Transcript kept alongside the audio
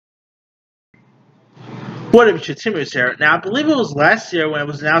What if continues here? Now, I believe it was last year when it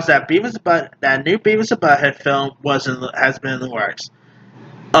was announced that that new Beavis and Butt-Head film has been in the works.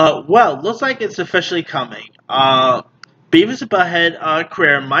 Well, looks like it's officially coming. Beavis and Butt-Head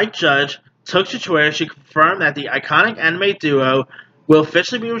creator Mike Judge took to Twitter to confirm that the iconic anime duo will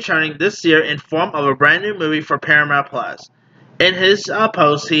officially be returning this year in form of a brand new movie for Paramount Plus. In his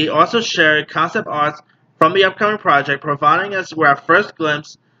post, he also shared concept art from the upcoming project, providing us with our first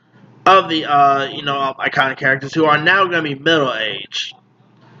glimpse of the iconic characters who are now going to be middle aged.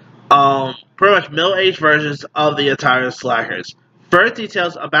 Pretty much middle aged versions of the entire Slackers. Further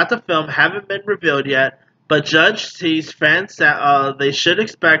details about the film haven't been revealed yet, but Judge teased fans that they should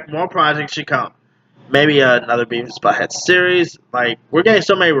expect more projects to come. Maybe another Beavis and Butthead series. Like, we're getting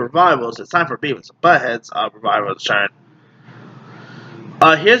so many revivals, it's time for Beavis and Butthead's revival to turn.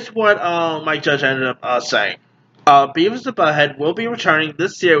 Here's what Mike Judge ended up saying. Beavis and Butthead will be returning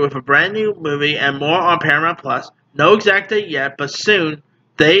this year with a brand new movie and more on Paramount Plus. No exact date yet, but soon.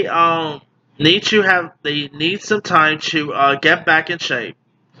 They need some time to get back in shape.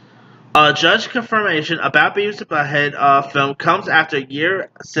 Judge confirmation about Beavis and Butthead film comes after a year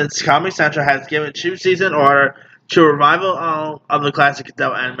since Comedy Central has given 2-season order to a revival of the classic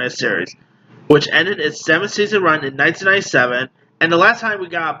adult anime series, which ended its 7-season run in 1997. And the last time we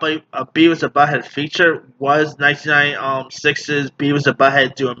got a Beavis and Butthead feature was 1996's Beavis and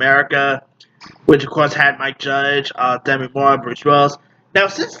Butthead Do America, which of course had Mike Judge, Demi Moore, Bruce Willis. Now,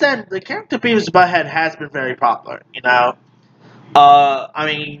 since then, the character Beavis and Butthead has been very popular, you know. I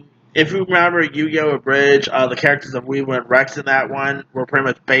mean, if you remember Yu-Gi-Oh! Bridge, the characters of Weaver and Rex in that one were pretty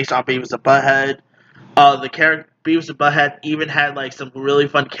much based on Beavis and Butthead. The character Beavis and Butthead even had like some really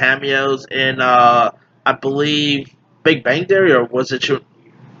fun cameos in, I believe, Big Bang Theory, or was it True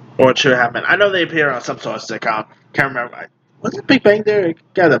Happen? I know they appear on some sort of sitcom. Can't remember. Was it Big Bang Theory?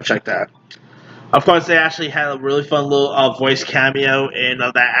 Gotta check that. Of course, they actually had a really fun little voice cameo in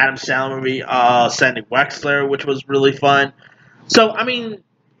that Adam Sandler movie, Sandy Wexler, which was really fun. So, I mean,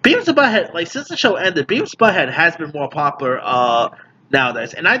 Beavis and Butthead, like, since the show ended, Beavis and Butthead has been more popular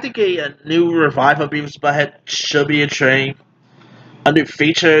nowadays. And I think a new revival of Beavis and Butthead should be a train. A new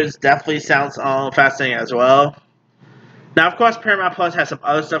features definitely sounds fascinating as well. Now, of course, Paramount Plus has some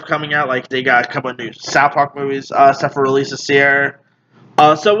other stuff coming out. Like, they got a couple of new South Park movies stuff for release this year.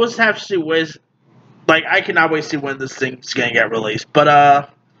 So we'll just have to see like, I cannot wait to see when this thing's gonna get released. But,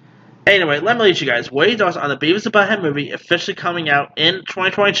 anyway, let me leave you guys. What are your thoughts on the Beavis and Butt-Head movie officially coming out in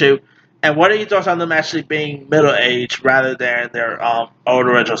 2022? And what are your thoughts on them actually being middle-aged rather than their old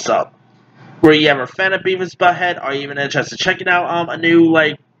original self? Were you ever a fan of Beavis and Butt-Head? Are you even interested in checking out a new,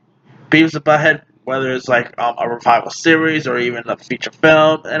 like, Beavis and Butt-Head? Whether it's, like, a revival series or even a feature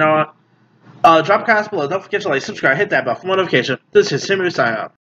film and all. Drop comments below. Don't forget to like, subscribe, hit that bell for more notification. This is Timmy signing out.